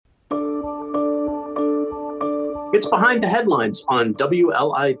It's Behind the Headlines on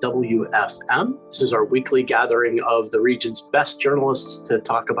WLIW-FM. This is our weekly gathering of the region's best journalists to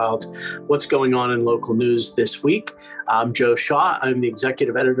talk about what's going on in local news this week. I'm Joe Shaw. I'm the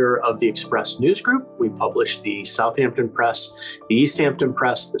executive editor of the Express News Group. We publish the Southampton Press, the East Hampton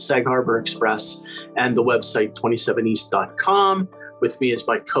Press, the Sag Harbor Express, and the website 27east.com. With me is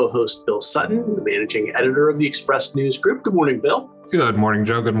my co-host, Bill Sutton, the managing editor of the Express News Group. Good morning, Bill. Good morning,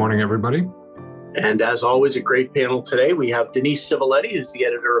 Joe. Good morning, everybody. And as always, a great panel today. We have Denise Civiletti, who's the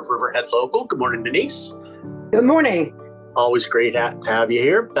editor of Riverhead Local. Good morning, Denise. Good morning. Always great to have you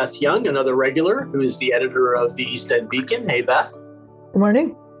here. Beth Young, another regular, who is the editor of the East End Beacon. Hey, Beth. Good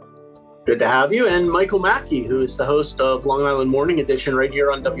morning. Good to have you. And Michael Mackey, who is the host of Long Island Morning Edition right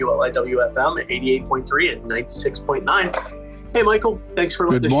here on WLIW-FM at 88.3 and 96.9. Hey, Michael. Thanks for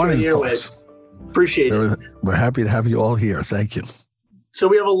letting us share the airwaves. Appreciate it. We're happy to have you all here. Thank you. So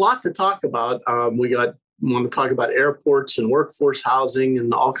we have a lot to talk about. We want to talk about airports and workforce housing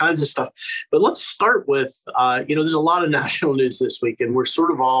and all kinds of stuff. But let's start with, there's a lot of national news this week, and we're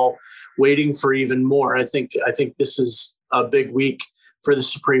sort of all waiting for even more. I think this is a big week for the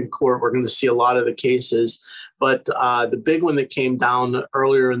Supreme Court. We're going to see a lot of the cases. But the big one that came down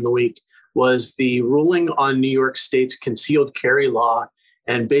earlier in the week was the ruling on New York State's concealed carry law,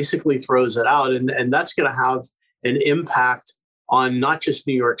 and basically throws it out. And that's going to have an impact on not just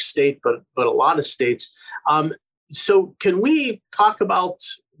New York State, but a lot of states. So can we talk about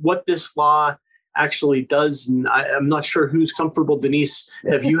what this law actually does? And I'm not sure who's comfortable. Denise,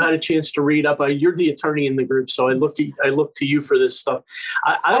 have you had a chance to read up? You're the attorney in the group, so I look to you for this stuff.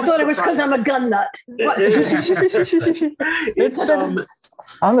 I thought it was because I'm a gun nut. It's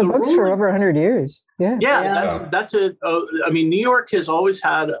on the books for over 100 years. Yeah. That's New York has always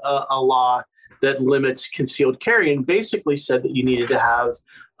had a law that limits concealed carry, and basically said that you needed to have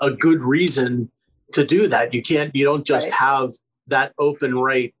a good reason to do that. You don't just have that open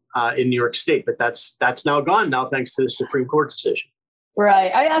right in New York State, but that's now gone now thanks to the Supreme Court decision.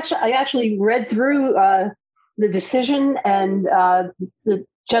 Right. I actually read through the decision and the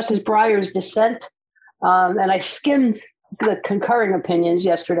Justice Breyer's dissent, and I skimmed the concurring opinions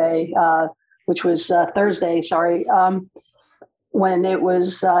yesterday, which was Thursday. Sorry. When it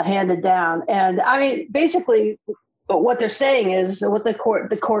was handed down. And I mean, basically what they're saying is, what the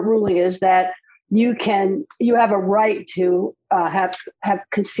court ruling is, that you have a right to have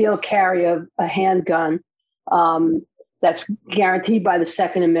concealed carry of a handgun that's guaranteed by the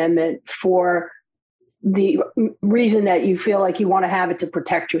Second Amendment for the reason that you feel like you want to have it to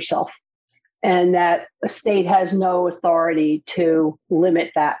protect yourself, and that a state has no authority to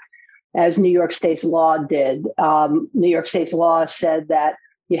limit that, as New York State's law did. New York State's law said that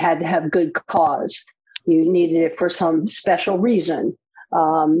you had to have good cause. You needed it for some special reason,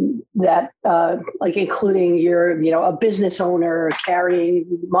 that like including you're, a business owner carrying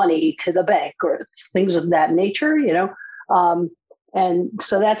money to the bank or things of that nature, and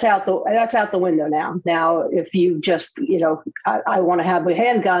so that's out the window now. Now, if you just, I want to have a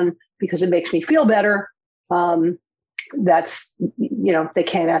handgun because it makes me feel better, that's, they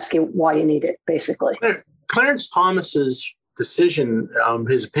can't ask you why you need it, basically. Clarence Thomas's decision,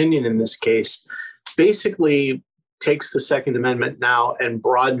 his opinion in this case, basically takes the Second Amendment now and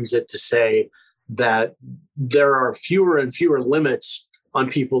broadens it to say that there are fewer and fewer limits on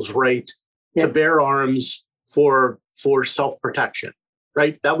people's right to bear arms for self-protection,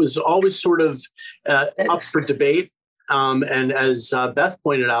 right? That was always sort of up for debate. And as Beth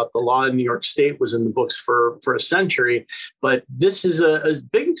pointed out, the law in New York State was in the books for a century, but this is a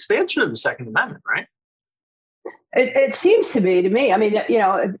big expansion of the Second Amendment, right? It seems to be, to me. I mean,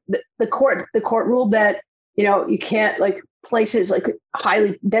 the court ruled that, you can't, like places like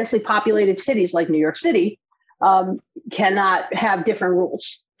highly densely populated cities like New York City cannot have different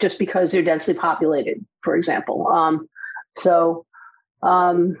rules just because they're densely populated, for example.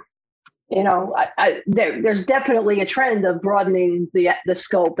 There's definitely a trend of broadening the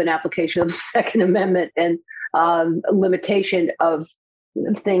scope and application of the Second Amendment, and limitation of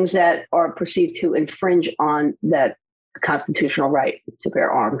things that are perceived to infringe on that constitutional right to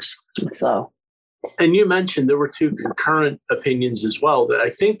bear arms. So, and you mentioned there were two concurrent opinions as well that I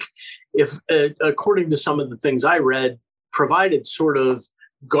think, if according to some of the things I read, provided sort of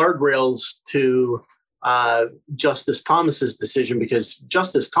guardrails to Justice Thomas's decision, because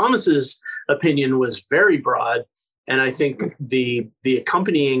Justice Thomas's opinion was very broad, and I think the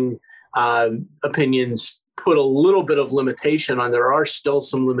accompanying opinions put a little bit of limitation on. There are still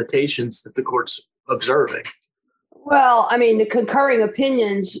some limitations that the court's observing. Well, I mean, the concurring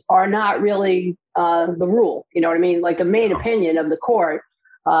opinions are not really the rule. You know what I mean? Like the main opinion of the court,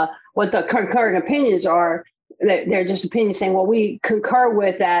 what the concurring opinions are they're just opinions saying, well, we concur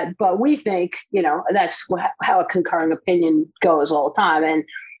with that, but we think, that's how a concurring opinion goes all the time. And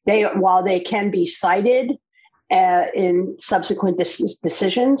while they can be cited in subsequent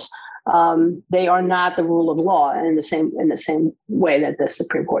decisions, they are not the rule of law in the same way that the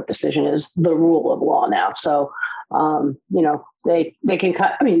Supreme Court decision is the rule of law now. So, they can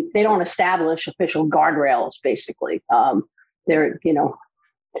cut. I mean, they don't establish official guardrails. Basically, they're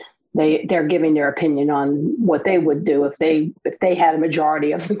giving their opinion on what they would do if they had a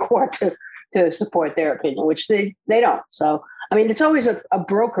majority of the court to support their opinion, which they don't. So, I mean, it's always a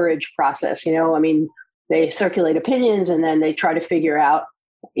brokerage process. I mean, they circulate opinions and then they try to figure out,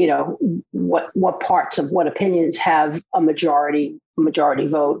 what parts of what opinions have a majority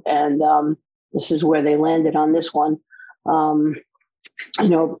vote. And this is where they landed on this one. The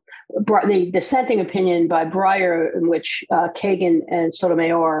dissenting opinion by Breyer, in which Kagan and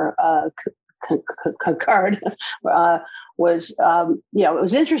Sotomayor concurred, was, it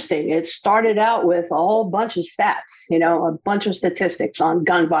was interesting. It started out with a whole bunch of stats, a bunch of statistics on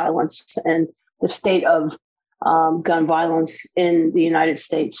gun violence and the state of gun violence in the United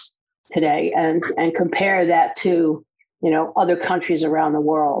States today, and compare that to, other countries around the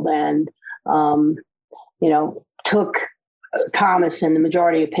world, and took Thomas and the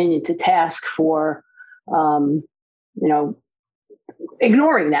majority opinion to task for,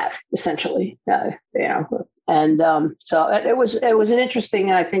 ignoring that essentially, and so it was an interesting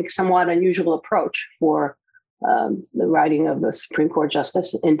and I think somewhat unusual approach for the writing of a Supreme Court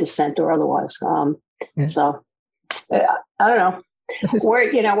justice in dissent or otherwise. So I don't know.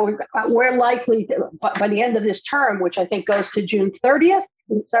 We're likely to, by the end of this term, which I think goes to June 30th.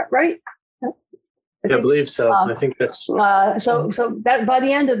 Is that right? I believe so. I think that's so that by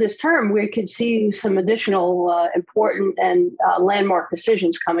the end of this term, we could see some additional important and landmark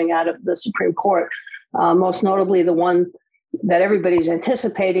decisions coming out of the Supreme Court. Most notably, the one that everybody's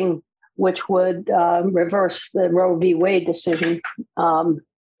anticipating, which would reverse the Roe v. Wade decision,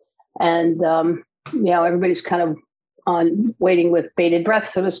 everybody's kind of waiting with bated breath,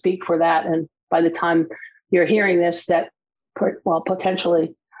 so to speak, for that. And by the time you're hearing this,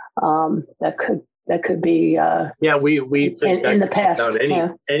 potentially that could be we think in the past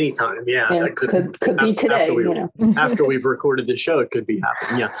any time that could be today. After we've recorded the show, it could be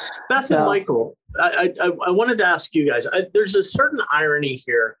happening. Beth and Michael, I wanted to ask you guys, there's a certain irony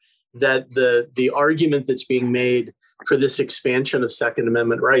here that the argument that's being made for this expansion of Second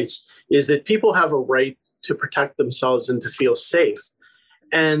Amendment rights is that people have a right to protect themselves and to feel safe.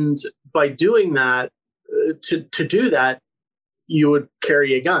 And by doing that, to do that, you would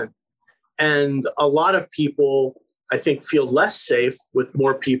carry a gun. And a lot of people, I think, feel less safe with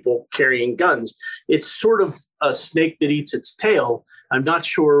more people carrying guns. It's sort of a snake that eats its tail. I'm not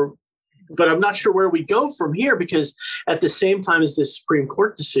sure where we go from here, because at the same time as this Supreme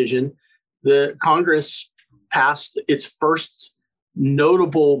Court decision, the Congress passed its first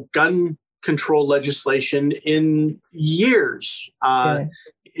notable gun control legislation in years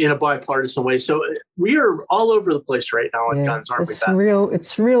in a bipartisan way. So we are all over the place right now on guns, aren't we?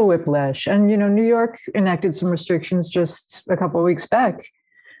 It's real whiplash. And, New York enacted some restrictions just a couple of weeks back.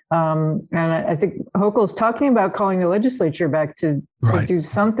 And I think Hochul's talking about calling the legislature back to do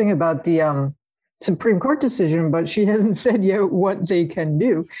something about the Supreme Court decision, but she hasn't said yet what they can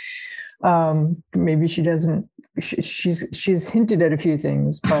do. Maybe she doesn't. She's hinted at a few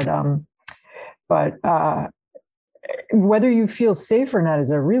things, but whether you feel safe or not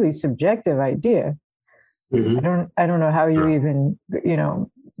is a really subjective idea. Mm-hmm. I don't know how you even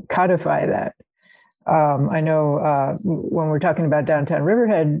codify that. I know when we're talking about downtown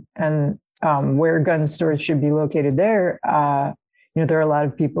Riverhead and where gun stores should be located there, there are a lot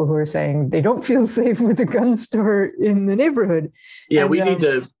of people who are saying they don't feel safe with a gun store in the neighborhood. Yeah, and,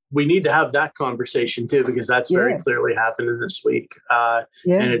 we need to have that conversation too, because that's very clearly happening this week. And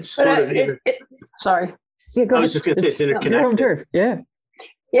it's sorry. I was just going to say it's interconnected.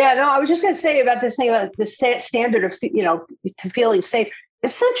 Yeah, no, I was just going to say about this thing about the standard of, to feeling safe.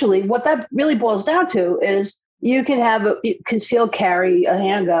 Essentially, what that really boils down to is you can have concealed carry a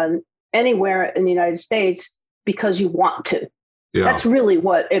handgun anywhere in the United States because you want to. Yeah. That's really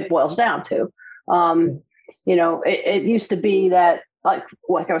what it boils down to. It used to be that, like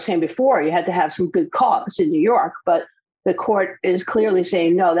I was saying before, you had to have some good cause in New York, but the court is clearly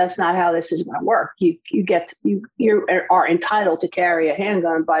saying, no, that's not how this is going to work. You are entitled to carry a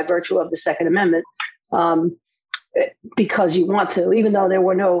handgun by virtue of the Second Amendment because you want to, even though there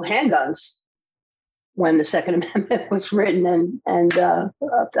were no handguns when the Second Amendment was written and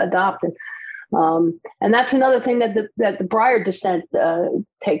adopted. And that's another thing that the Breyer dissent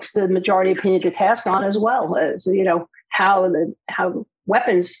takes the majority opinion to task on as well, as how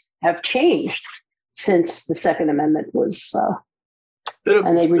weapons have changed since the Second Amendment was,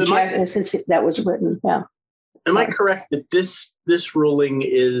 and they reject since that was written. Yeah. Am I correct that this ruling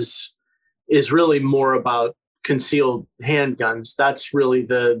is really more about concealed handguns? That's really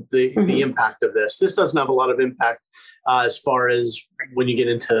the impact of this. This doesn't have a lot of impact as far as when you get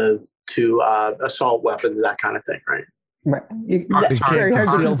into assault weapons, that kind of thing, right? Right. Very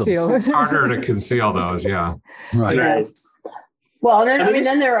hard to conceal. Harder to conceal those, yeah. Right. Yeah. Well, then,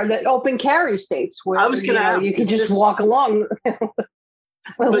 then there are the open carry states where I was going to ask, you can just walk along.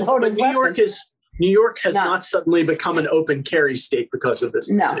 But New York has not suddenly become an open carry state because of this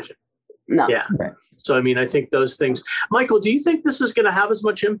decision. No. Yeah. Right. So, I mean, I think those things. Michael, do you think this is going to have as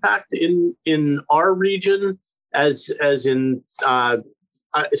much impact in our region as in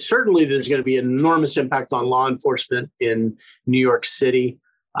certainly there's going to be an enormous impact on law enforcement in New York City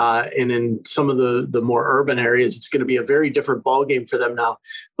and in some of the more urban areas. It's going to be a very different ballgame for them now.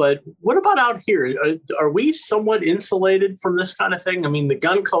 But what about out here? Are we somewhat insulated from this kind of thing? I mean, the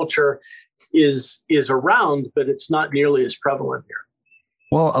gun culture is around, but it's not nearly as prevalent here.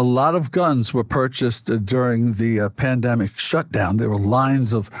 Well, a lot of guns were purchased during the pandemic shutdown. There were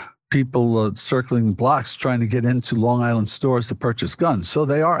lines of people circling blocks trying to get into Long Island stores to purchase guns. So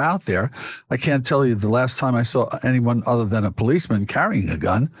they are out there. I can't tell you the last time I saw anyone other than a policeman carrying a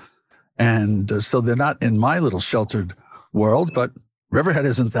gun. And so they're not in my little sheltered world, but Riverhead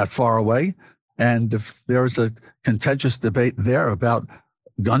isn't that far away. And if there's a contentious debate there about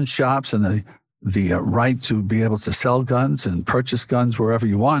gun shops and the right to be able to sell guns and purchase guns wherever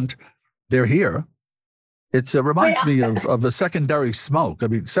you want, they're here. It reminds me of a secondary smoke. I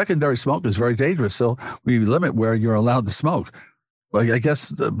mean, secondary smoke is very dangerous, so we limit where you're allowed to smoke. Well, I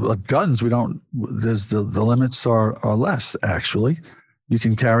guess guns, we don't. There's the limits are less. Actually, you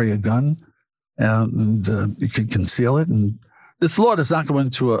can carry a gun, and you can conceal it. And this law does not go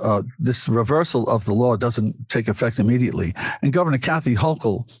into this reversal of the law doesn't take effect immediately. And Governor Kathy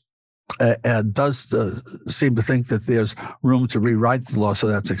Hochul does seem to think that there's room to rewrite the law so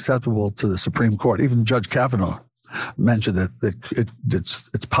that's acceptable to the Supreme Court. Even Judge Kavanaugh mentioned that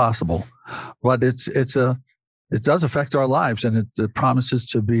it's possible, but it does affect our lives, and it promises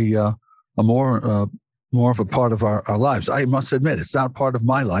to be a more of a part of our lives. I must admit, it's not part of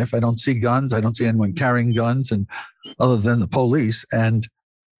my life. I don't see guns. I don't see anyone carrying guns, and other than the police, and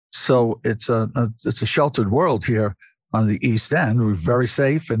so it's a sheltered world here on the East End. We're very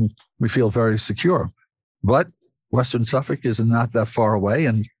safe and we feel very secure. But Western Suffolk is not that far away,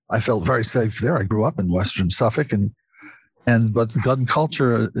 and I felt very safe there. I grew up in Western Suffolk, but the gun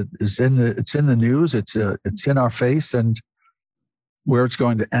culture is in the news. It's in our face, and where it's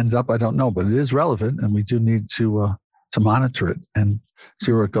going to end up, I don't know. But it is relevant, and we do need to monitor it and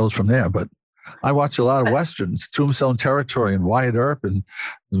see where it goes from there. But I watch a lot of Westerns, Tombstone Territory and Wyatt Earp and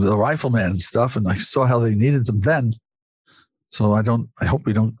the Rifleman and stuff, and I saw how they needed them then. So I hope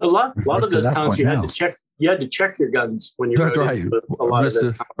we don't. A lot of those towns you had to check. You had to check your guns when you rode into a lot of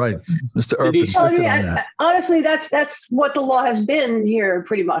those towns. Right, Mr. Earp insisted on that. Honestly, that's what the law has been here,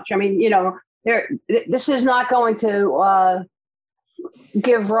 pretty much. I mean, this is not going to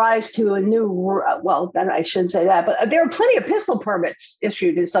give rise to a new. Well, I shouldn't say that, but there are plenty of pistol permits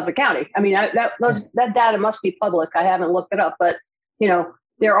issued in Suffolk County. I mean, that data must be public. I haven't looked it up, but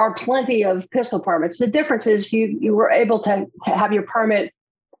there are plenty of pistol permits. The difference is you were able to have your permit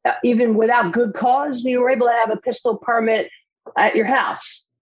even without good cause. You were able to have a pistol permit at your house,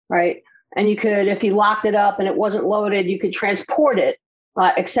 right? And you could, if you locked it up and it wasn't loaded, you could transport it.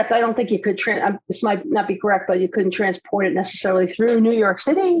 Except I don't think you could. This might not be correct, but you couldn't transport it necessarily through New York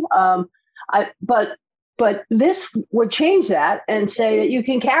City. But this would change that and say that you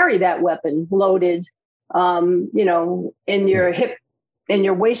can carry that weapon loaded, in your hip, in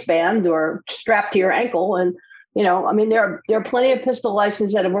your waistband, or strapped to your ankle. And I mean, there are plenty of pistol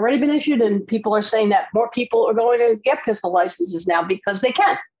licenses that have already been issued, and people are saying that more people are going to get pistol licenses now because they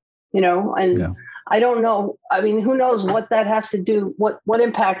can. I don't know. I mean, who knows what that has to do, what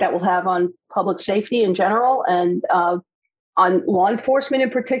impact that will have on public safety in general and on law enforcement in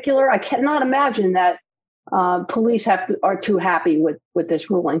particular. I cannot imagine that police are too happy with this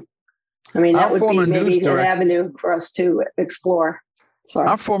ruling. I mean, that would be maybe an avenue for us to explore. Sorry.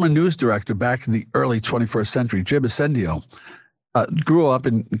 Our former news director back in the early 21st century, Jim Ascendio, grew up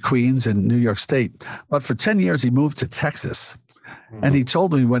in Queens and New York State, but for 10 years he moved to Texas. Mm-hmm. And he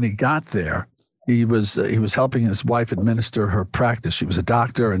told me when he got there, he was helping his wife administer her practice. She was a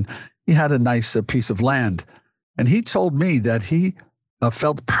doctor, and he had a nice piece of land. And he told me that he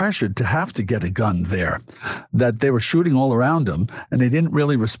felt pressured to have to get a gun there, that they were shooting all around him and they didn't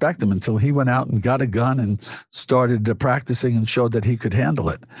really respect him until he went out and got a gun and started practicing and showed that he could handle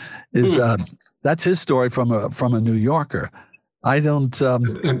it. That's his story from a New Yorker. I don't,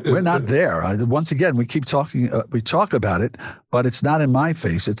 we're not there. Once again, we keep talking, we talk about it, but it's not in my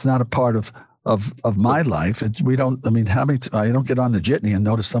face. It's not a part of my life. I don't get on the jitney and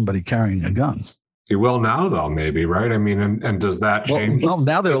notice somebody carrying a gun. You will now, though, maybe, right? I mean, and does that change? Well,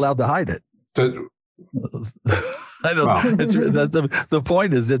 now they're allowed to hide it. I don't. Wow. The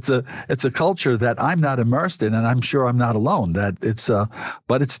point is, it's a culture that I'm not immersed in, and I'm sure I'm not alone. But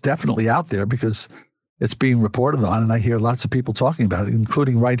it's definitely out there because it's being reported on, and I hear lots of people talking about it,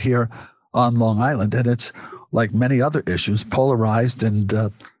 including right here on Long Island. And it's like many other issues, polarized and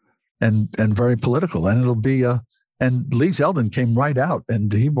very political. And it'll be And Lee Zeldin came right out,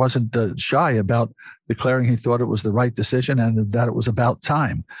 and he wasn't shy about declaring he thought it was the right decision and that it was about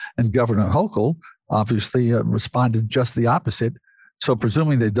time. And Governor Hochul obviously responded just the opposite. So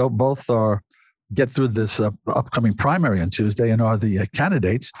presuming they both get through this upcoming primary on Tuesday and are the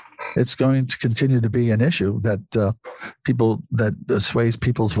candidates, it's going to continue to be an issue that sways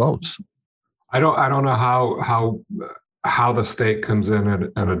people's votes. I don't know how the state comes in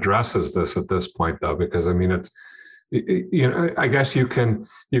and addresses this at this point, though, because I mean I guess you can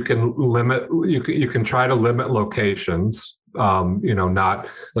try to limit locations. Not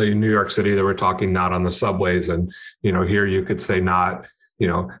like in New York City, they were talking not on the subways, and here you could say not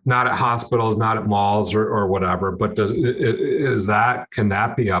at hospitals, not at malls or whatever. But can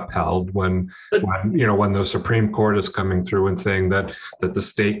that be upheld when the Supreme Court is coming through and saying that the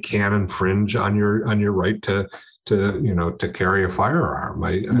state can infringe on your right to carry a firearm?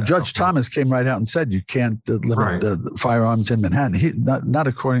 Judge Thomas came right out and said you can't limit the firearms in Manhattan. He not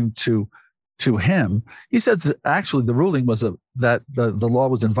according to him. He says actually the ruling was that the law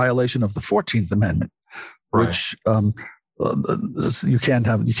was in violation of the 14th Amendment, which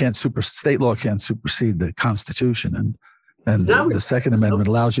state law can't supersede the Constitution, and the Second Amendment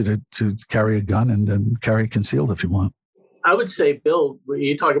allows you to carry a gun and then carry it concealed if you want. I would say, Bill, when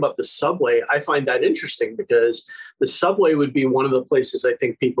you talk about the subway, I find that interesting because the subway would be one of the places I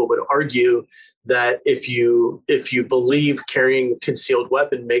think people would argue that if you believe carrying a concealed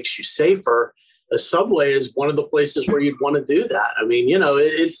weapon makes you safer, a subway is one of the places where you'd want to do that. I mean,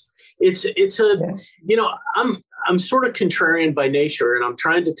 I'm sort of contrarian by nature, and I'm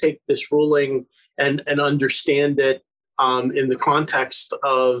trying to take this ruling and understand it in the context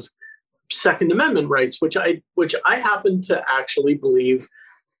of Second Amendment rights, which I happen to actually believe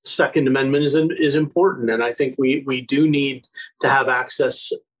Second Amendment is important, and I think we do need to have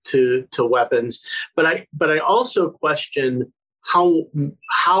access to weapons. But I also question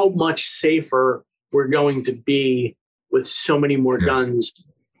how much safer we're going to be with so many more guns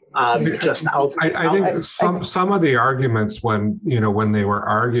just out. I think some of the arguments when they were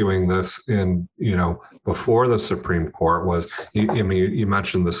arguing this in before the Supreme Court was, you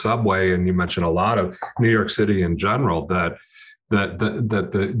mentioned the subway and you mentioned a lot of New York City in general, that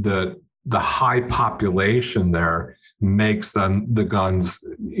the high population there makes the guns,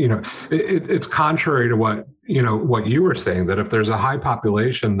 it's contrary to what you were saying, that if there's a high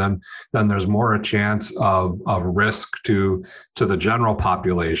population, then there's more a chance of risk to the general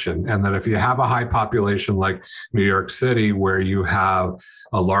population. And that if you have a high population like New York City, where you have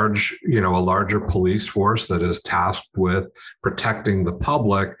a larger police force that is tasked with protecting the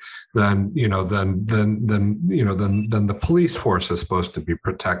public, then the police force is supposed to be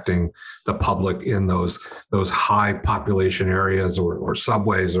protecting the public in those high population areas or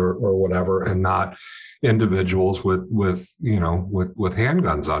subways or whatever, and not individuals with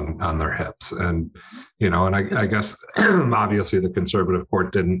handguns on their hips. And I guess obviously the conservative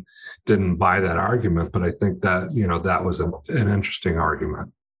court didn't buy that argument, but I think that that was an interesting argument.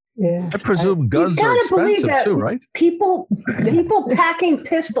 Yeah, I presume guns are expensive too, right? People packing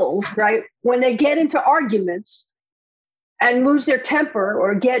pistols, right, when they get into arguments and lose their temper,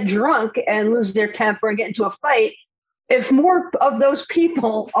 or get drunk and lose their temper and get into a fight. If more of those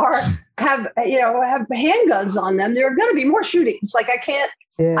people have handguns on them, there are going to be more shootings. Like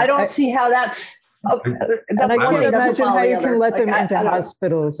I don't see how that's. And I can't imagine how you can let them into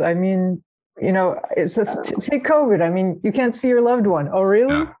hospitals. I mean, take COVID. I mean, you can't see your loved one. Oh,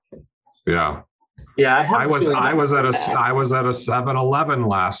 really? Yeah. I was at a 7-Eleven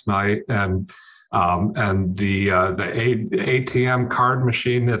last night, and the ATM card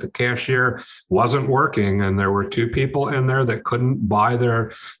machine at the cashier wasn't working, and there were two people in there that couldn't buy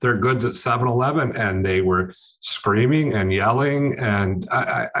their goods at 7-Eleven, and they were screaming and yelling, and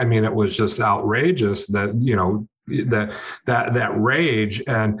I mean, it was just outrageous that that rage.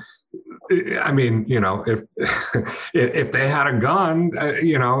 And I mean, if they had a gun, I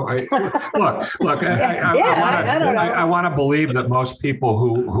want to believe that most people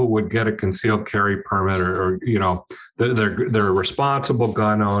who would get a concealed carry permit or they're responsible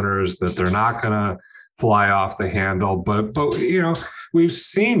gun owners, that they're not going to fly off the handle. But we've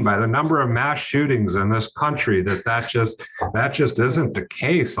seen by the number of mass shootings in this country that just isn't the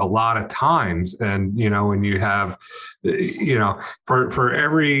case a lot of times. And when you have for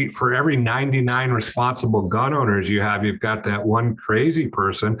every 99 responsible gun owners you've got that one crazy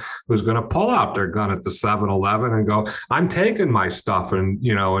person who's going to pull out their gun at the 7-Eleven and go, I'm taking my stuff and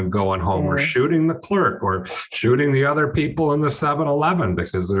going home, or shooting the clerk, or shooting the other people in the 7-Eleven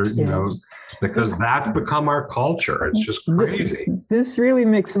because they're because that's become our culture. It's just crazy. This really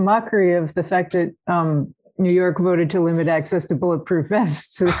makes a mockery of the fact that New York voted to limit access to bulletproof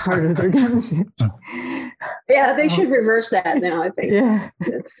vests as part of their guns. Yeah, they should reverse that now, I think. Yeah.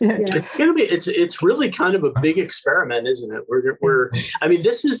 It's really kind of a big experiment, isn't it?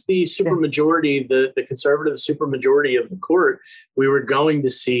 This is the supermajority, the conservative supermajority of the court. We were going to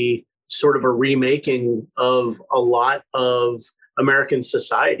see sort of a remaking of a lot of American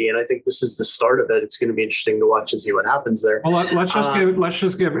society, and I think this is the start of it. It's going to be interesting to watch and see what happens there. Well, let's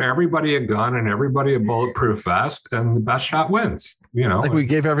just give everybody a gun and everybody a bulletproof vest, and the best shot wins. Like we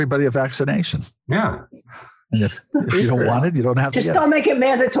gave everybody a vaccination. Yeah. And if you don't want it, you don't have to. Just don't make it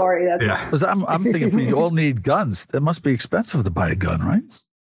mandatory. Because I'm thinking, if we all need guns, it must be expensive to buy a gun, right?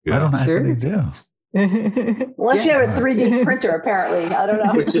 Yeah. I don't actually do. Unless you have a 3D printer, apparently. I don't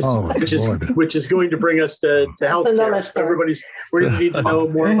know. Which is going to bring us to healthcare. We're going to need to know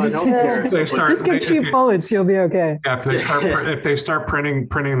more about healthcare. Just get cheap bullets, you'll be okay. Yeah, if they start printing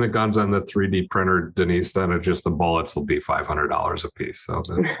the guns on the 3D printer, Denise, then it's just the bullets will be $500 a piece. So I'll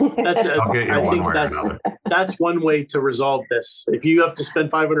get you one way or another. That's one way to resolve this. If you have to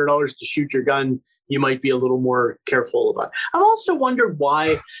spend $500 to shoot your gun, you might be a little more careful about it. I've also wondered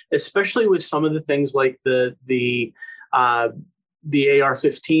why, especially with some of the things like the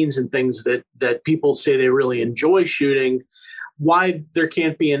AR-15s and things that people say they really enjoy shooting, why there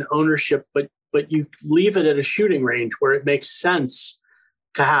can't be an ownership, but you leave it at a shooting range where it makes sense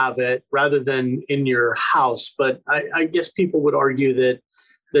to have it rather than in your house. But I guess people would argue that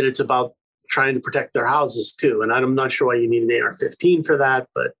it's about trying to protect their houses too. And I'm not sure why you need an AR-15 for that,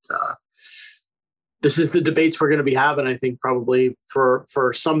 but this is the debates we're going to be having, I think, probably for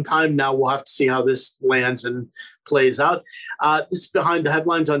some time now. We'll have to see how this lands and plays out. This is Behind the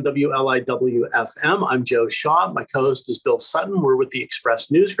Headlines on WLIW-FM. I'm Joe Shaw. My co-host is Bill Sutton. We're with the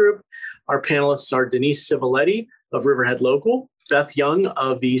Express News Group. Our panelists are Denise Civiletti of Riverhead Local, Beth Young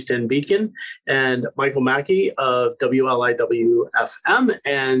of the East End Beacon, and Michael Mackey of WLIW-FM.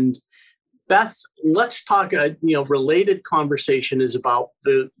 And Beth, let's talk. Related conversation is about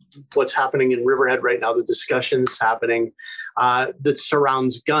what's happening in Riverhead right now. The discussion that's happening that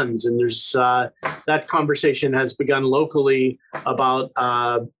surrounds guns, and there's that conversation has begun locally about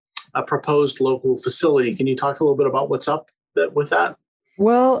a proposed local facility. Can you talk a little bit about what's up with that?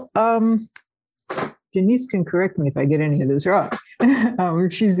 Well, Denise can correct me if I get any of this wrong.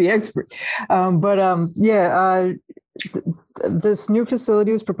 She's the expert. This new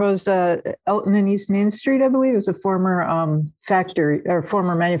facility was proposed at Elton and East Main Street, I believe. It was a former factory or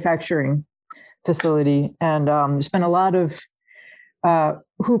former manufacturing facility. And there's been a lot of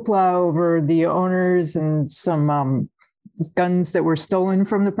hoopla over the owners and some guns that were stolen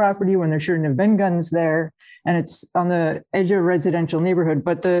from the property when there shouldn't have been guns there. And it's on the edge of a residential neighborhood.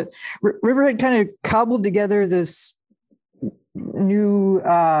 But the Riverhead kind of cobbled together this new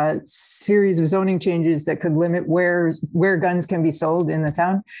series of zoning changes that could limit where guns can be sold in the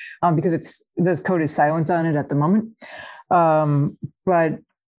town, because the code is silent on it at the moment. But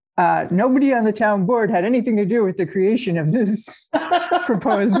nobody on the town board had anything to do with the creation of this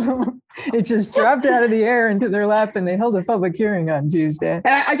proposal. It just dropped out of the air into their lap, and they held a public hearing on Tuesday.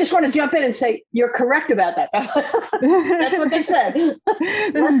 And I just want to jump in and say, you're correct about that. That's what they said.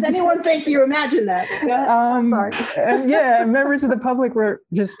 Lest anyone think you imagine that. I'm sorry. Members of the public were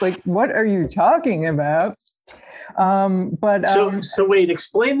just like, what are you talking about? So wait,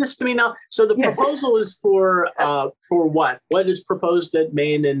 explain this to me now. So the proposal is for what? What is proposed at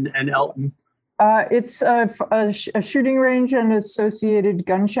Main and Elton? It's a shooting range and associated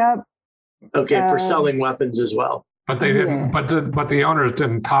gun shop. Okay, for selling weapons as well. But they didn't. But the owners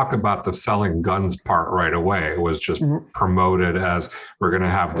didn't talk about the selling guns part right away. It was just promoted as we're going to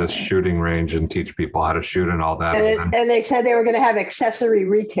have this shooting range and teach people how to shoot and all that. And they said they were going to have accessory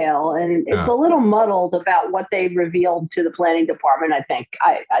retail, and it's a little muddled about what they revealed to the planning department. I think,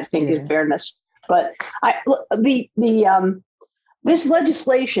 in fairness. But this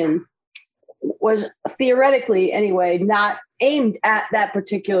legislation was theoretically, anyway, not aimed at that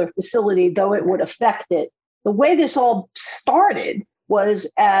particular facility, though it would affect it. The way this all started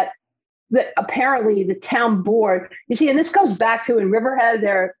was apparently the town board. You see, and this goes back to in Riverhead,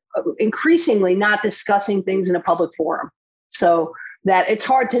 they're increasingly not discussing things in a public forum. So that it's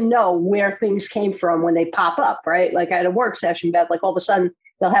hard to know where things came from when they pop up, right? Like at a work session, Beth, like all of a sudden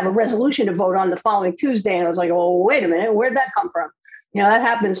they'll have a resolution to vote on the following Tuesday. And I was like, oh, wait a minute, where'd that come from? That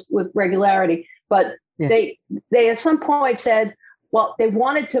happens with regularity. But they at some point said, well, they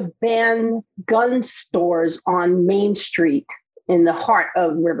wanted to ban gun stores on Main Street in the heart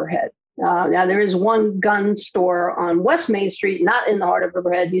of Riverhead. Now, there is one gun store on West Main Street, not in the heart of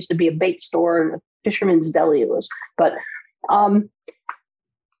Riverhead. It used to be a bait store and a fisherman's deli. It was, but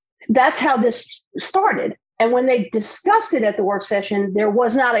that's how this started. And when they discussed it at the work session, there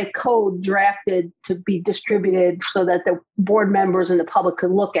was not a code drafted to be distributed so that the board members and the public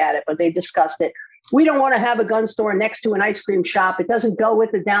could look at it, but they discussed it. We don't want to have a gun store next to an ice cream shop. It doesn't go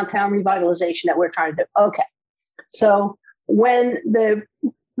with the downtown revitalization that we're trying to do. Okay. So when the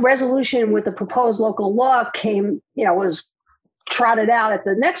resolution with the proposed local law came, was trotted out at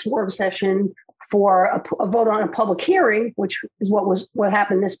the next work session for a vote on a public hearing, which is what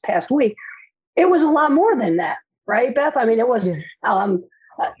happened this past week. It was a lot more than that, right, Beth? I mean, it was, they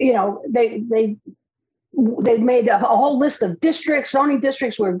made a whole list of zoning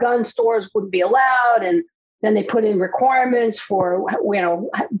districts where gun stores wouldn't be allowed. And then they put in requirements for,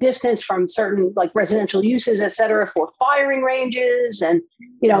 distance from certain like residential uses, et cetera, for firing ranges. And,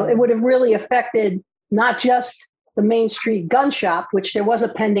 it would have really affected not just the Main Street gun shop, which there was a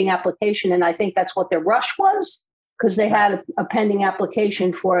pending application. And I think that's what their rush was, because they had a pending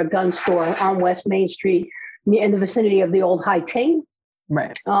application for a gun store on West Main Street in the vicinity of the old High Ting.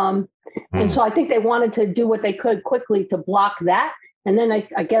 Right. And so I think they wanted to do what they could quickly to block that. And then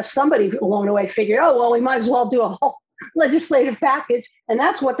I guess somebody along the way figured, oh, well, we might as well do a whole legislative package. And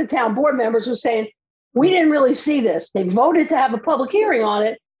that's what the town board members were saying. We didn't really see this. They voted to have a public hearing on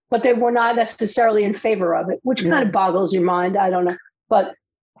it, but they were not necessarily in favor of it, which kind of boggles your mind. I don't know. But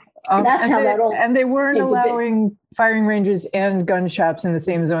that's how that all. And they weren't allowing firing ranges and gun shops in the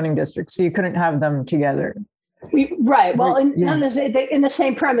same zoning district. So you couldn't have them together. Right. Well, in the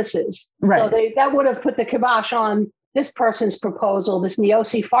same premises. Right. So that would have put the kibosh on this person's proposal, this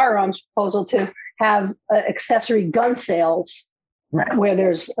Neosi Firearms proposal, to have accessory gun sales, right, where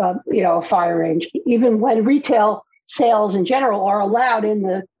there's a fire range, even when retail sales in general are allowed in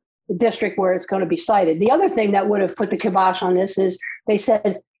the district where it's going to be cited. The other thing that would have put the kibosh on this is they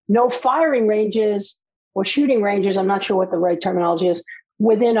said no firing ranges or shooting ranges, I'm not sure what the right terminology is,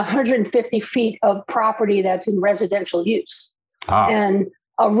 within 150 feet of property that's in residential use. And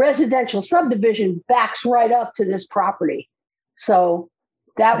a residential subdivision backs right up to this property. So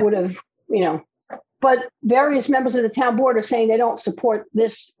that would have, but various members of the town board are saying they don't support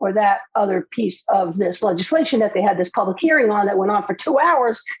this or that other piece of this legislation that they had this public hearing on that went on for 2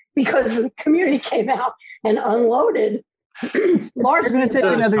 hours because the community came out and unloaded. They're going to take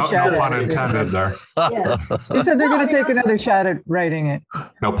another shot. No pun intended there. Yeah. They said they're going to take another shot at writing it.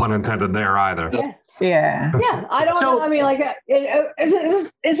 No pun intended there either. Yeah. I don't know. I mean, like, is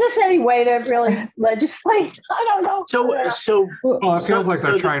this any way to really legislate? I don't know. Well, it feels like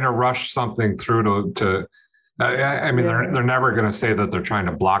they're trying to rush something through to I mean, they're never going to say that they're trying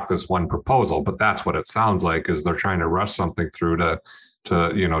to block this one proposal, but that's what it sounds like, is they're trying to rush something through to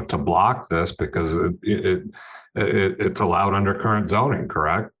block this because it's allowed under current zoning,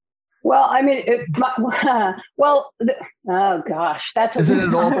 correct? Well, I mean, oh gosh, that's isn't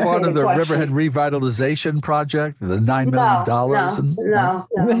it all part of the Riverhead revitalization project? The $9 million? No.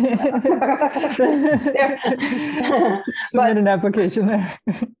 Submit an application there.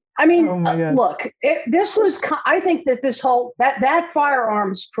 I mean, look, this was. I think that this whole that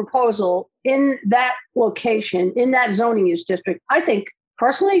firearms proposal in that location, in that zoning use district, I think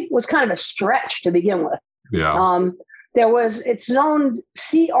personally was kind of a stretch to begin with. Yeah. It's zoned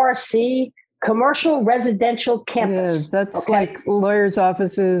CRC, commercial residential campus. Yeah, that's like lawyers'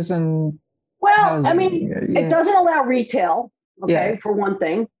 offices and. Well, housing. I mean, it doesn't allow retail, for one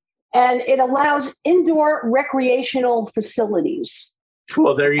thing, and it allows indoor recreational facilities.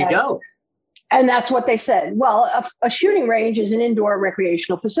 Well, there you go. And that's what they said. Well, a shooting range is an indoor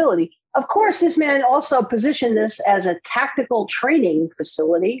recreational facility. Of course, this man also positioned this as a tactical training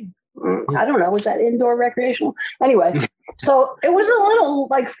facility. I don't know. Was that indoor recreational? Anyway, so it was a little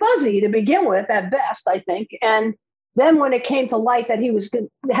fuzzy to begin with at best, I think. And then when it came to light that he was going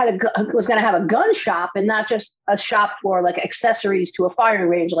to have a gun shop and not just a shop for accessories to a firing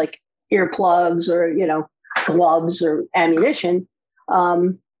range, like earplugs or, gloves or ammunition,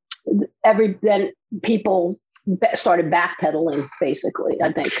 then people started backpedaling, basically,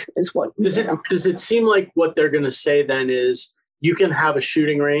 I think is what. Does it seem like what they're going to say then is you can have a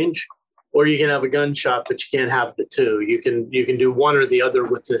shooting range or you can have a gun shop, but you can't have the two. You can do one or the other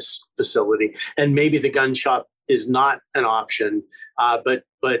with this facility. And maybe the gun shop is not an option, but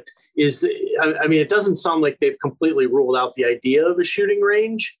it doesn't sound like they've completely ruled out the idea of a shooting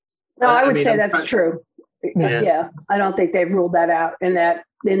range. No, I would say that's true. Yeah. I don't think they've ruled that out in that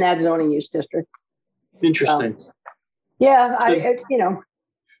zoning use district. Interesting.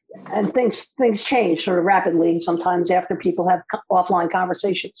 And things change sort of rapidly sometimes after people have offline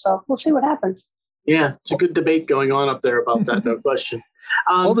conversations. So we'll see what happens. Yeah, it's a good debate going on up there about that, no question.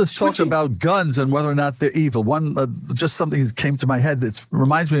 All this talk about guns and whether or not they're evil. Just something that came to my head that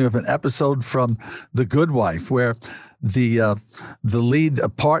reminds me of an episode from The Good Wife where the lead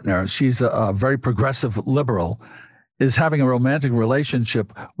partner, she's a very progressive liberal, is having a romantic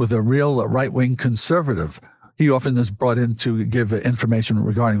relationship with a real right-wing conservative. He often is brought in to give information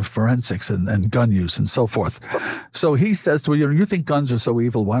regarding forensics and gun use and so forth. So he says to her, you think guns are so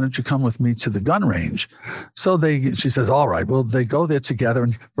evil, why don't you come with me to the gun range? So she says, all right. Well, they go there together,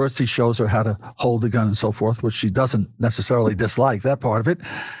 and first he shows her how to hold the gun and so forth, which she doesn't necessarily dislike, that part of it.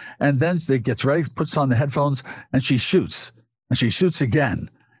 And then they gets ready, puts on the headphones, and she shoots. And she shoots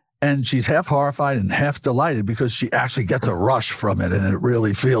again. And she's half horrified and half delighted because she actually gets a rush from it, and it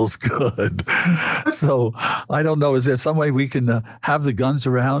really feels good. So I don't know, is there some way we can have the guns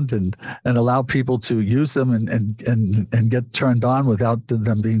around and allow people to use them and get turned on without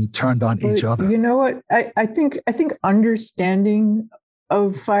them being turned on each other? You know what? I think understanding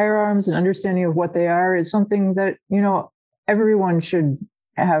of firearms and understanding of what they are is something that, everyone should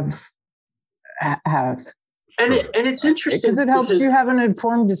have. And it's interesting because it helps you have an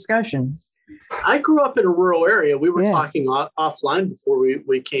informed discussion. I grew up in a rural area. We were talking offline before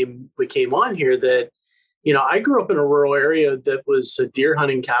we came on here that, I grew up in a rural area that was a deer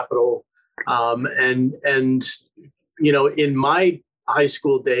hunting capital. And in my high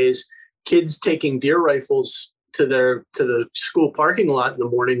school days, kids taking deer rifles to the school parking lot in the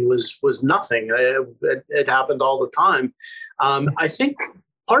morning was nothing. It happened all the time. I think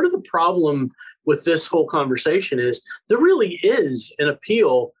part of the problem with this whole conversation is there really is an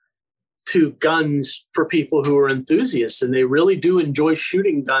appeal to guns for people who are enthusiasts, and they really do enjoy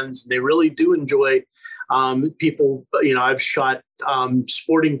shooting guns. And they really do enjoy people. I've shot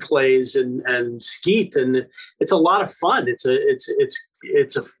sporting clays and skeet, and it's a lot of fun. It's a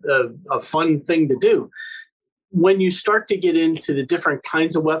fun thing to do. When you start to get into the different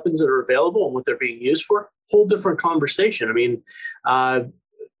kinds of weapons that are available and what they're being used for, whole different conversation. I mean,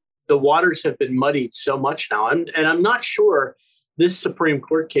 the waters have been muddied so much now. I'm not sure this Supreme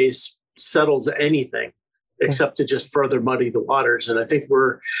Court case settles anything except to just further muddy the waters. And I think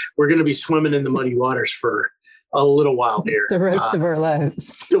we're going to be swimming in the muddy waters for a little while here. The rest of our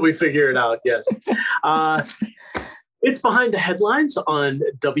lives. Till we figure it out, yes. It's Behind the Headlines on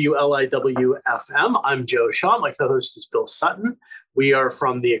WLIW-FM. I'm Joe Shaw. My co-host is Bill Sutton. We are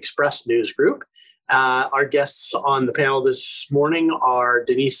from the Express News Group. Our guests on the panel this morning are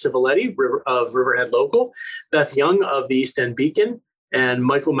Denise Civiletti of Riverhead Local, Beth Young of the East End Beacon, and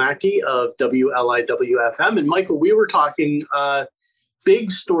Michael Mackey of WLIW-FM. And Michael, we were talking big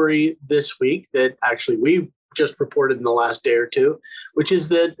story this week that actually we just reported in the last day or two, which is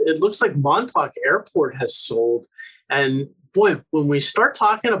that it looks like Montauk Airport has sold. And boy, when we start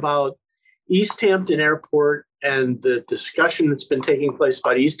talking about East Hampton Airport and the discussion that's been taking place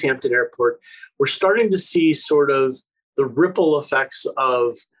about East Hampton Airport, we're starting to see sort of the ripple effects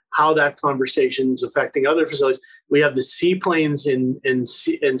of how that conversation is affecting other facilities. We have the seaplanes in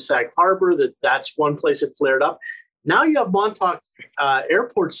Sag Harbor. That's one place it flared up. Now you have Montauk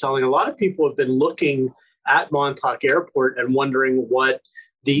Airport selling. A lot of people have been looking at Montauk Airport and wondering what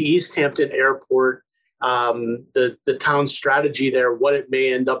the East Hampton Airport, the town's strategy there, what it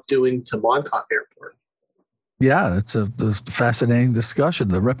may end up doing to Montauk Airport. Yeah, it's a fascinating discussion.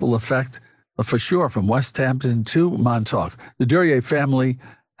 The ripple effect, for sure, from West Hampton to Montauk. The Duryea family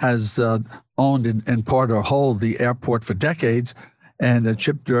has owned in part or whole the airport for decades, and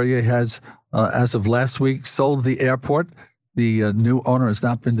Chip Duryea has, as of last week, sold the airport. The new owner has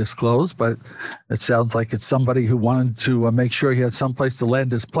not been disclosed, but it sounds like it's somebody who wanted to make sure he had someplace to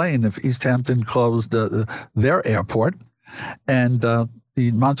land his plane if East Hampton closed their airport. And the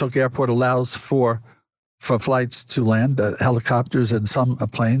Montauk Airport allows for flights to land, helicopters and some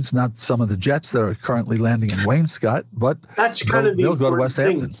planes, not some of the jets that are currently landing in Wainscott, but that's kind of the they'll go to West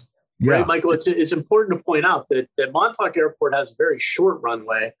Hampton. Yeah. Right, Michael, it's important to point out that Montauk Airport has a very short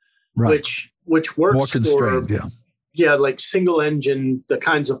runway. which works more constrained. for like single engine, the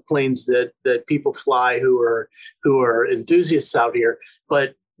kinds of planes that people fly who are enthusiasts out here.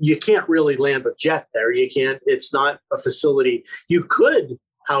 But you can't really land a jet there. You can't. It's not a facility. You could,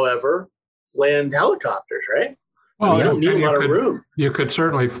 however, land helicopters, right? Well, you don't need a lot of room. You could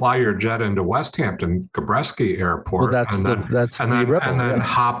certainly fly your jet into West Hampton Kabreski Airport, and then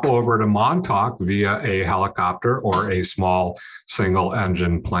hop over to Montauk via a helicopter or a small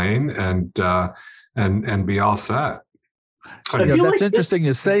single-engine plane, and be all set. That's interesting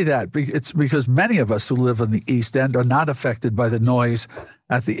you say that. It's because many of us who live in the East End are not affected by the noise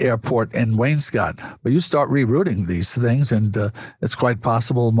at the airport in Wainscott. But you start rerouting these things, and it's quite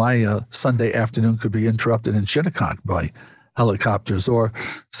possible my Sunday afternoon could be interrupted in Shinnecock by helicopters, or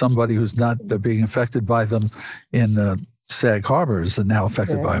somebody who's not being affected by them in Sag Harbor is now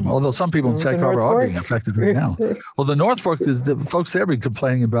affected by them. Although some people in Sag Harbor are being affected right now. Well, the North Fork, the folks there have been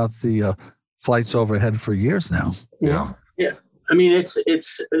complaining about the flights overhead for years now. Yeah. I mean, it's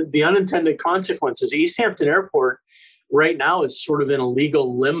the unintended consequences. East Hampton Airport right now is sort of in a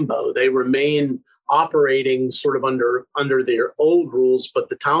legal limbo. They remain operating sort of under their old rules, but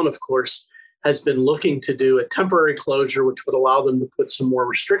the town, of course, has been looking to do a temporary closure, which would allow them to put some more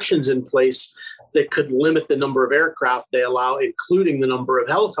restrictions in place that could limit the number of aircraft they allow, including the number of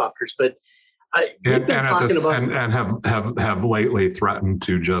helicopters. But have lately threatened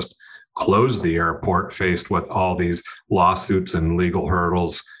to just close the airport, faced with all these lawsuits and legal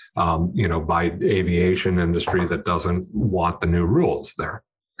hurdles, by the aviation industry that doesn't want the new rules there.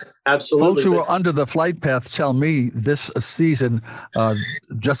 Absolutely. Folks who are under the flight path tell me this season,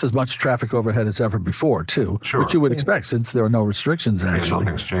 just as much traffic overhead as ever before, too. Sure. Which you would expect since there are no restrictions, actually.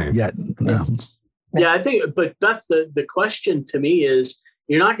 Nothing's changed. Yet. Yeah, I think, but Beth, the question to me is,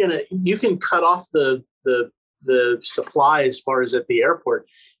 you can cut off the supply as far as at the airport.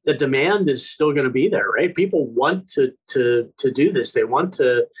 The demand is still going to be there, right? People want to do this. They want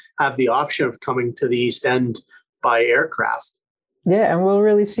to have the option of coming to the East End by aircraft. Yeah, and we'll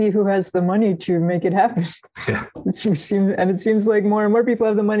really see who has the money to make it happen. Yeah. It seems like more and more people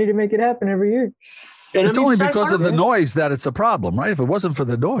have the money to make it happen every year. And it's only because of the noise that it's a problem, right? If it wasn't for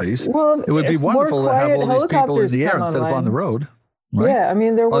the noise, it would be wonderful to have all these people in the air instead of on the road. Right? Yeah, I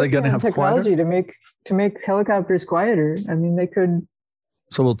mean, they're working on technology to make helicopters quieter. I mean, they could.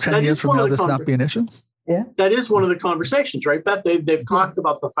 So will 10 years from now this not be an issue? Yeah, that is one of the conversations, right, Beth? They've talked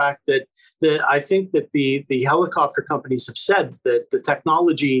about the fact that I think that the helicopter companies have said that the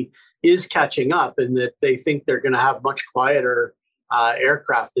technology is catching up, and that they think they're going to have much quieter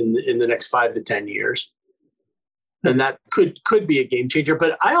aircraft in the next 5 to 10 years, and that could be a game changer.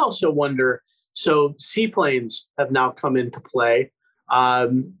 But I also wonder. So seaplanes have now come into play,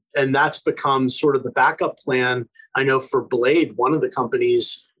 and that's become sort of the backup plan. I know for Blade, one of the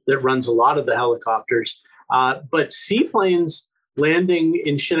companies that runs a lot of the helicopters, but seaplanes landing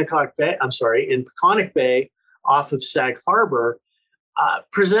in in Peconic Bay off of Sag Harbor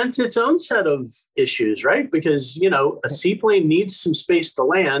presents its own set of issues, right? Because, a seaplane needs some space to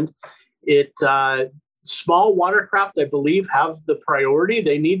land. Small watercraft, I believe, have the priority.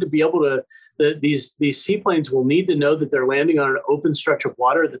 They need to be able to, these seaplanes will need to know that they're landing on an open stretch of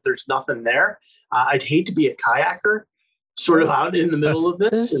water, that there's nothing there. I'd hate to be a kayaker sort of out in the middle of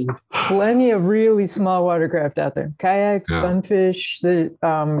this. And plenty of really small watercraft out there. Kayaks, Sunfish, the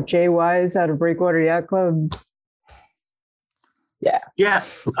JYs out of Breakwater Yacht Club. Yeah.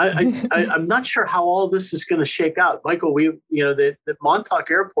 I'm not sure how all this is going to shake out. Michael, the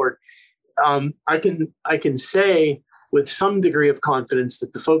Montauk Airport, I can say with some degree of confidence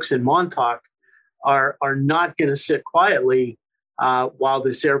that the folks in Montauk are not going to sit quietly while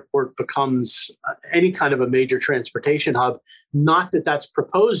this airport becomes any kind of a major transportation hub. Not that that's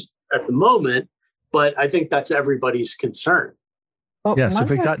proposed at the moment, but I think that's everybody's concern. Well, yes,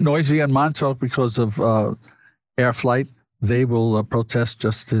 if it got noisy in Montauk because of air flight, they will protest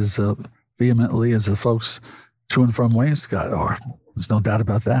just as vehemently as the folks to and from Wainscott are. There's no doubt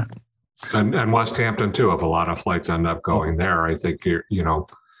about that. And West Hampton too. If a lot of flights end up going there, I think there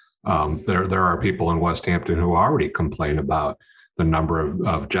are people in West Hampton who already complain about the number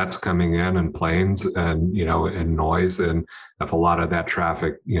of jets coming in and planes and and noise. And if a lot of that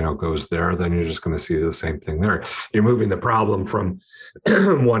traffic goes there, then you're just going to see the same thing there. You're moving the problem from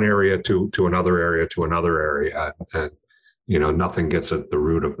one area to another area to another area, and nothing gets at the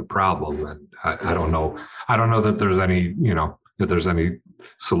root of the problem. And I don't know that there's any any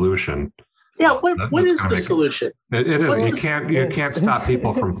solution. Yeah, what is the solution? It is. You can't stop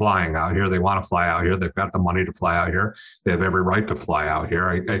people from flying out here. They want to fly out here. They've got the money to fly out here. They have every right to fly out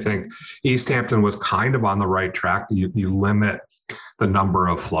here. I think East Hampton was kind of on the right track. You limit the number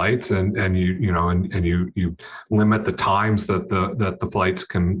of flights, and you limit the times that the flights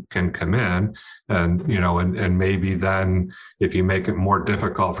can come in, and maybe then if you make it more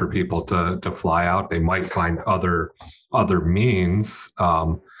difficult for people to fly out, they might find other means.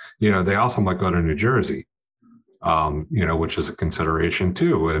 They also might go to New Jersey, which is a consideration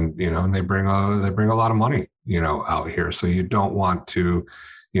too, and they bring a lot of money out here, so you don't want to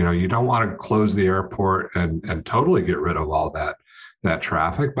close the airport and totally get rid of all that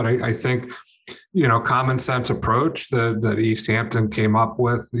traffic. But I think, common sense approach that East Hampton came up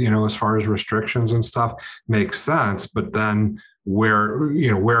with, as far as restrictions and stuff makes sense. But then where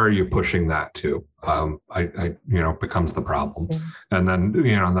are you pushing that to? Becomes the problem. And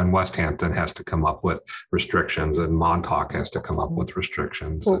then West Hampton has to come up with restrictions, and Montauk has to come up with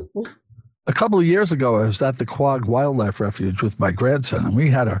restrictions. A couple of years ago, I was at the Quogue Wildlife Refuge with my grandson, and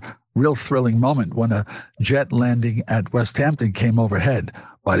we had a real thrilling moment when a jet landing at West Hampton came overhead.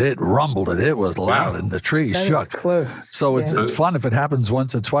 But it rumbled and it was loud, and the trees shook. Close. So it's fun if it happens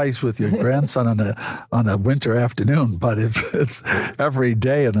once or twice with your grandson on a winter afternoon. But if it's every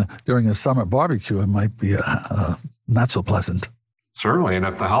day during a summer barbecue, it might be not so pleasant. Certainly, and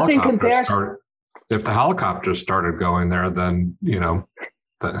if the helicopters started going there, then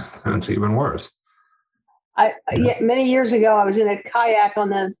it's even worse. Many years ago, I was in a kayak on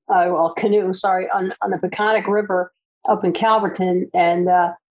the canoe, on the Peconic River up in Calverton, and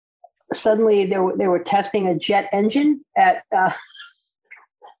suddenly they were testing a jet engine at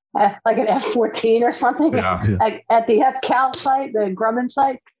like an F-14 or something at the FCAL site, the Grumman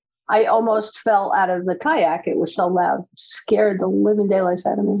site. I almost fell out of the kayak. It was so loud, scared the living daylights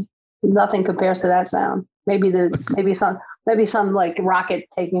out of me. Nothing compares to that sound. Maybe some like rocket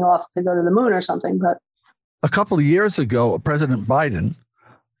taking off to go to the moon or something. But a couple of years ago, President Biden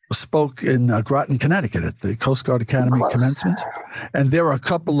spoke in Groton, Connecticut at the Coast Guard Academy commencement. And there were a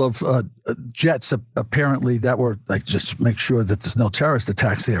couple of jets apparently that were like, just make sure that there's no terrorist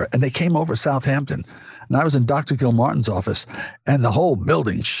attacks there. And they came over Southampton. And I was in Dr. Gilmartin's office, and the whole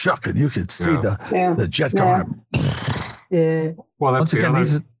building shook, and you could see the jet going. Yeah. Well, once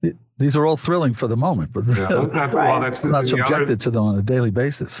again, these are all thrilling for the moment, but that's not subjected to them on a daily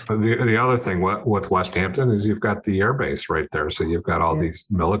basis. The other thing with West Hampton is you've got the air base right there, so you've got all these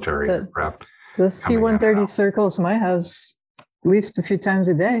military aircraft. The C-130 circles my house at least a few times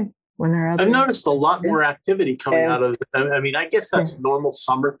a day when they're out there. I've noticed a lot more activity coming out of. I mean, I guess that's a normal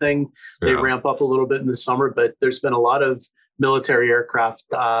summer thing. They ramp up a little bit in the summer, but there's been a lot of military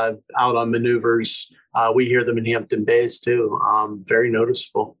aircraft out on maneuvers. We hear them in Hampton Bays too. Very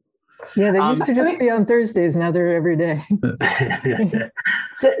noticeable. Yeah, they used to just be on Thursdays. Now they're every day. The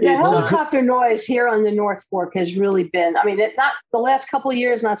helicopter noise here on the North Fork has really been, not the last couple of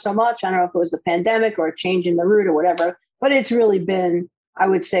years, not so much. I don't know if it was the pandemic or a change in the route or whatever, but it's really been, I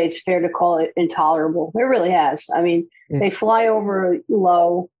would say it's fair to call it intolerable. It really has. They fly over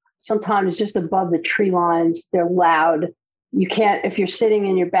low, sometimes just above the tree lines. They're loud. You can't, if you're sitting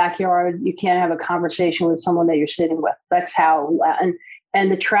in your backyard, you can't have a conversation with someone that you're sitting with. That's how loud. And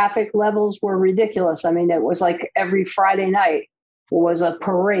the traffic levels were ridiculous. It was like every Friday night was a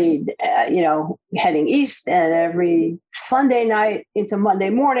parade, heading east, and every Sunday night into Monday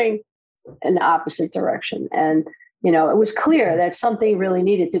morning in the opposite direction. And, it was clear that something really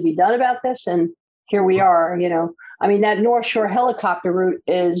needed to be done about this. And here we are, that North Shore helicopter route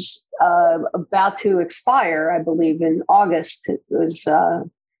is about to expire, I believe, in August. It was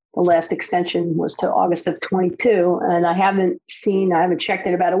the last extension was to August of 22. And I haven't checked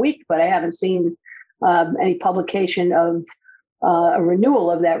in about a week, but I haven't seen any publication of a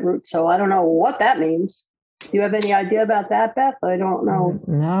renewal of that route. So I don't know what that means. Do you have any idea about that, Beth? I don't know.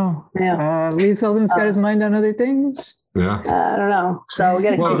 No. Yeah. Lee Sullivan's got his mind on other things. Yeah. I don't know. So we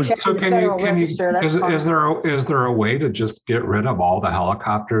got to check the Federal Register. Is there a way to just get rid of all the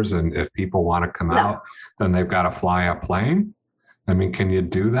helicopters, and if people want to come out, then they've got to fly a plane? Can you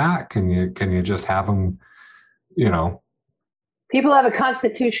do that? Can you just have them, People have a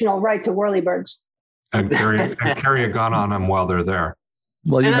constitutional right to whirlibirds. And carry a gun on them while they're there.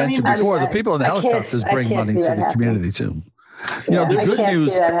 Well, you mentioned before, the people in the helicopters bring money to the community too. The good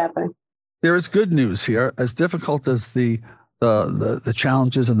news. See that happen. There is good news here. As difficult as the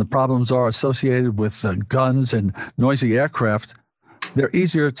challenges and the problems are associated with guns and noisy aircraft, they're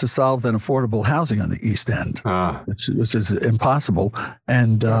easier to solve than affordable housing on the East End, which is impossible.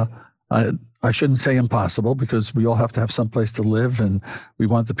 And I shouldn't say impossible, because we all have to have some place to live, and we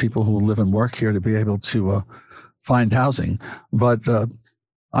want the people who live and work here to be able to find housing. But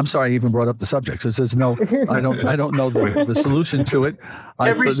I'm sorry I even brought up the subject, because there's no, I don't know the solution to it.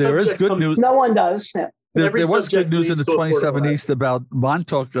 There is good news. No one does. There was good news in the leads to 27 affordable East about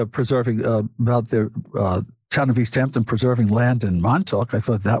Montauk preserving, about their town of East Hampton preserving land in Montauk. I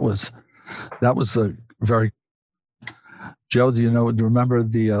thought that was a very. Joe, do you remember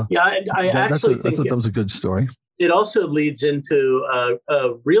the? Yeah, I actually think I thought that was a good story. It also leads into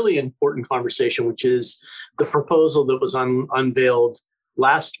a really important conversation, which is the proposal that was unveiled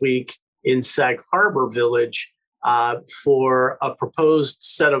last week in Sag Harbor Village for a proposed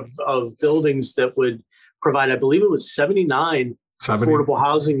set of buildings that would provide, I believe it was 79 affordable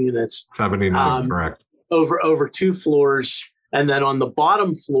housing units. 79, correct. Over 2 floors. And then on the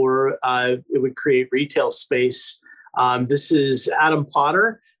bottom floor, it would create retail space. This is Adam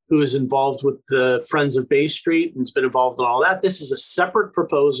Potter, who is involved with the Friends of Bay Street and has been involved in all that. This is a separate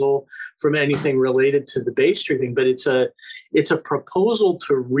proposal from anything related to the Bay Street thing, but it's a proposal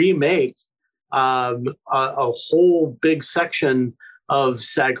to remake a whole big section of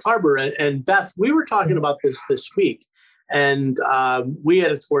Sag Harbor. And Beth, we were talking about this week, and we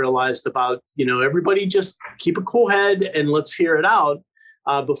editorialized about, everybody just keep a cool head and let's hear it out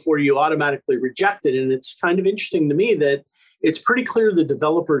before you automatically reject it. And it's kind of interesting to me that it's pretty clear the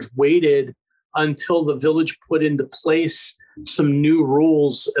developers waited until the village put into place some new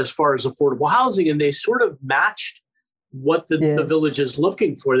rules as far as affordable housing, and they sort of matched what the village is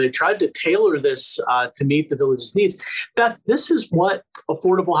looking for. They tried to tailor this to meet the village's needs. Beth, this is what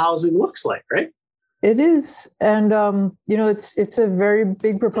affordable housing looks like, right? It is. And, it's a very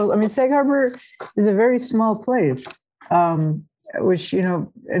big proposal. I mean, Sag Harbor is a very small place, which,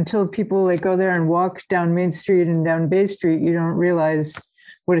 until people go there and walk down Main Street and down Bay Street, you don't realize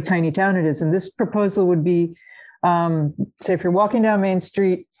what a tiny town it is. And this proposal would be, say, if you're walking down Main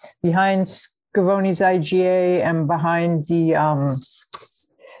Street behind Scavoni's IGA and behind the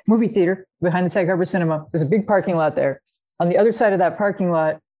movie theater, behind the Sag Harbor Cinema, there's a big parking lot there. On the other side of that parking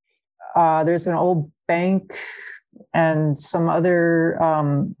lot, there's an old bank and some other,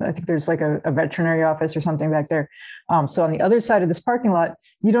 I think there's a veterinary office or something back there. So on the other side of this parking lot,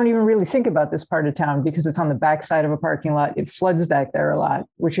 you don't even really think about this part of town because it's on the back side of a parking lot. It floods back there a lot,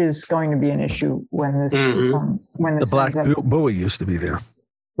 which is going to be an issue when this, when this the Black Buoy used to be there.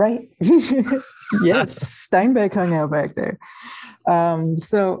 Right. Yes. Steinbeck hung out back there.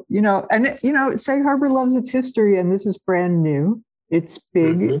 So, Sag Harbor loves its history, and this is brand new. It's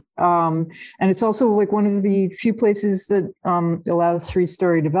big. And it's also one of the few places that allow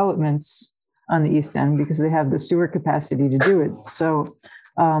 3-story developments on the East End because they have the sewer capacity to do it. So,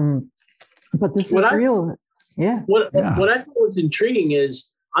 but this is real. Yeah. What I thought was intriguing is,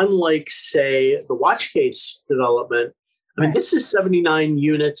 unlike, say, the Watch Case development, I mean, this is 79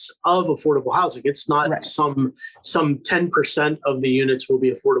 units of affordable housing. It's not some 10% of the units will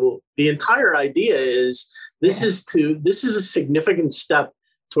be affordable. The entire idea is this is a significant step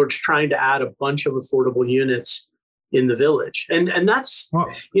towards trying to add a bunch of affordable units in the village. And that's,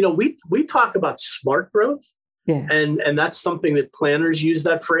 we talk about smart growth. Yeah. And that's something that planners use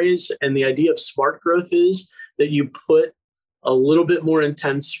that phrase. And the idea of smart growth is that you put a little bit more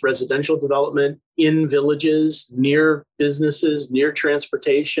intense residential development in villages, near businesses, near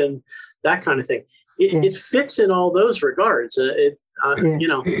transportation, that kind of thing. It fits in all those regards.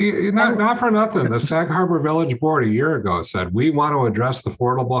 Not for nothing. The Sag Harbor Village Board a year ago said, we want to address the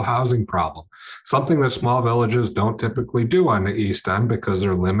affordable housing problem, something that small villages don't typically do on the East End because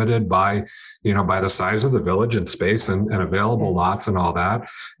they're limited by the size of the village and space and available lots and all that.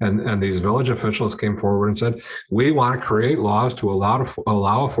 And these village officials came forward and said, we want to create laws to allow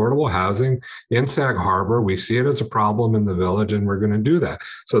affordable housing in Sag Harbor. We see it as a problem in the village, and we're going to do that.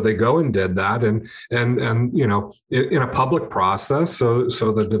 So they go and did that, and in a public process. So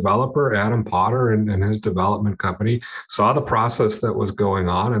the developer, Adam Potter, and his development company saw the process that was going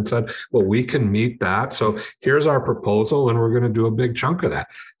on and said, well, we can meet that. So here's our proposal, and we're going to do a big chunk of that.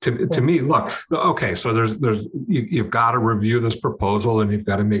 To me, look, okay, so you've got to review this proposal, and you've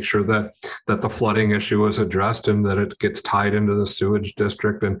got to make sure that the flooding issue is addressed and that it gets tied into the sewage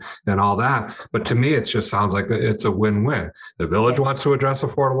district and all that. But to me, it just sounds like it's a win-win. The village wants to address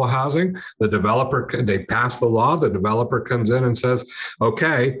affordable housing. The developer, they pass the law. The developer comes in and says,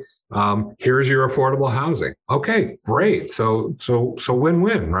 okay, here's your affordable housing. Okay, great. So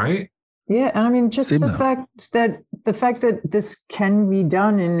win-win, right? Yeah, and I mean, just the fact that this can be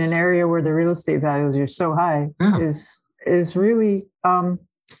done in an area where the real estate values are so high is really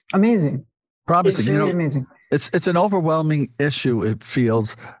amazing. Promising, it's really amazing. It's an overwhelming issue. It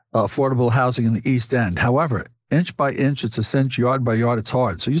feels affordable housing in the East End. However, inch by inch, it's a cinch, yard by yard, it's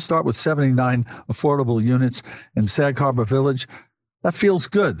hard. So you start with 79 affordable units in Sag Harbor Village. that feels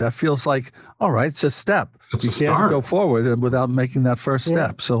good. That feels like, all right, it's a step. It's you a can't start. go forward without making that first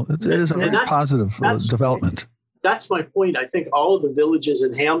step. So it is a very positive development. That's my point. I think all of the villages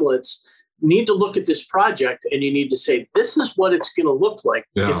and hamlets need to look at this project, and you need to say, this is what it's going to look like.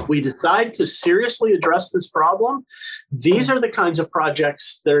 If we decide to seriously address this problem, these are the kinds of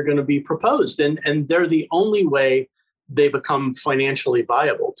projects that are going to be proposed. And they're the only way they become financially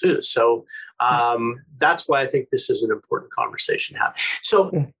viable too. So that's why I think this is an important conversation to have.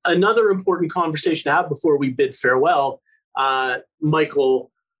 So another important conversation to have before we bid farewell,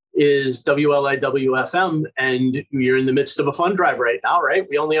 Michael, is WLIW-FM, and you're in the midst of a fund drive right now, right?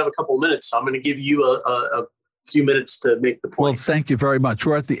 We only have a couple of minutes, so I'm going to give you a few minutes to make the point. Well, thank you very much.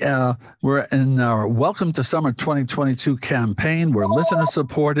 We're at we're in our Welcome to Summer 2022 campaign. We're listener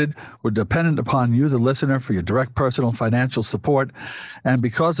supported. We're dependent upon you, the listener, for your direct personal financial support. And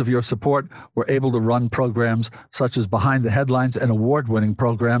because of your support, we're able to run programs such as Behind the Headlines, an award-winning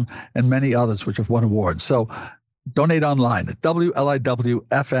program, and many others which have won awards. So donate online at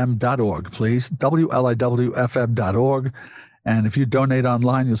WLIWFM.org, please. WLIWFM.org. And if you donate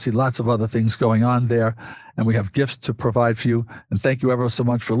online, you'll see lots of other things going on there. And we have gifts to provide for you. And thank you ever so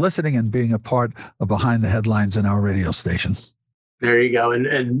much for listening and being a part of Behind the Headlines in our radio station. There you go.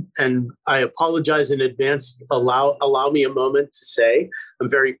 And I apologize in advance. Allow me a moment to say, I'm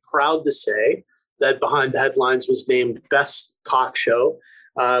very proud to say that Behind the Headlines was named Best Talk Show.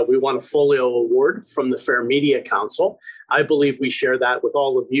 We won a Folio Award from the Fair Media Council. I believe we share that with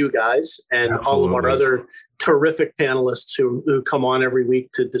all of you guys and all of our other terrific panelists who come on every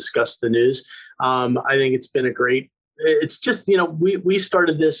week to discuss the news. I think it's been it's just, we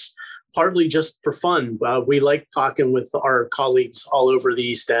started this partly just for fun. We like talking with our colleagues all over the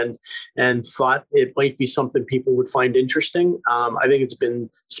East End and thought it might be something people would find interesting. I think it's been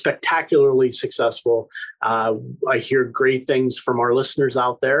spectacularly successful. I hear great things from our listeners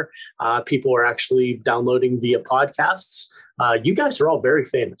out there. People are actually downloading via podcasts. You guys are all very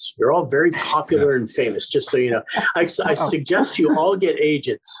famous. You're all very popular and famous, just so you know. I suggest you all get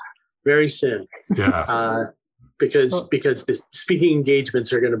agents very soon. Yeah. Because the speaking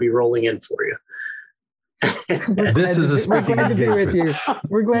engagements are going to be rolling in for you. This is a speaking engagement.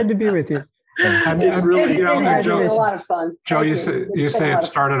 We're glad to be with you. It's really a lot of fun. Joe, you say it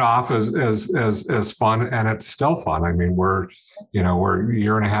started off as fun, and it's still fun. I mean, we're a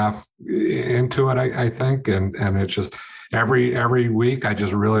year and a half into it, I think, and it's just every week. I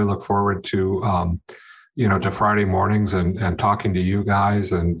just really look forward to to Friday mornings and talking to you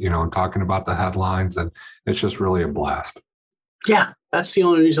guys and talking about the headlines, and it's just really a blast. Yeah, that's the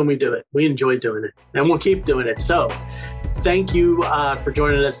only reason we do it. We enjoy doing it, and we'll keep doing it. So thank you for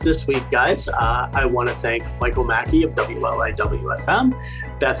joining us this week, guys. I want to thank Michael Mackey of WLIW-FM,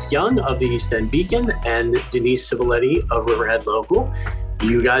 Beth Young of the East End Beacon, and Denise Civiletti of Riverhead Local.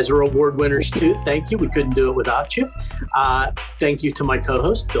 You guys are award winners too. Thank you. We couldn't do it without you. Thank you to my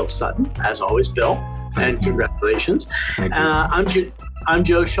co-host, Bill Sutton. As always, Bill. And congratulations. I'm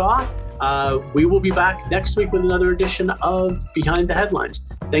Joe Shaw. We will be back next week with another edition of Behind the Headlines.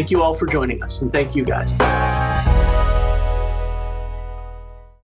 Thank you all for joining us, and thank you guys.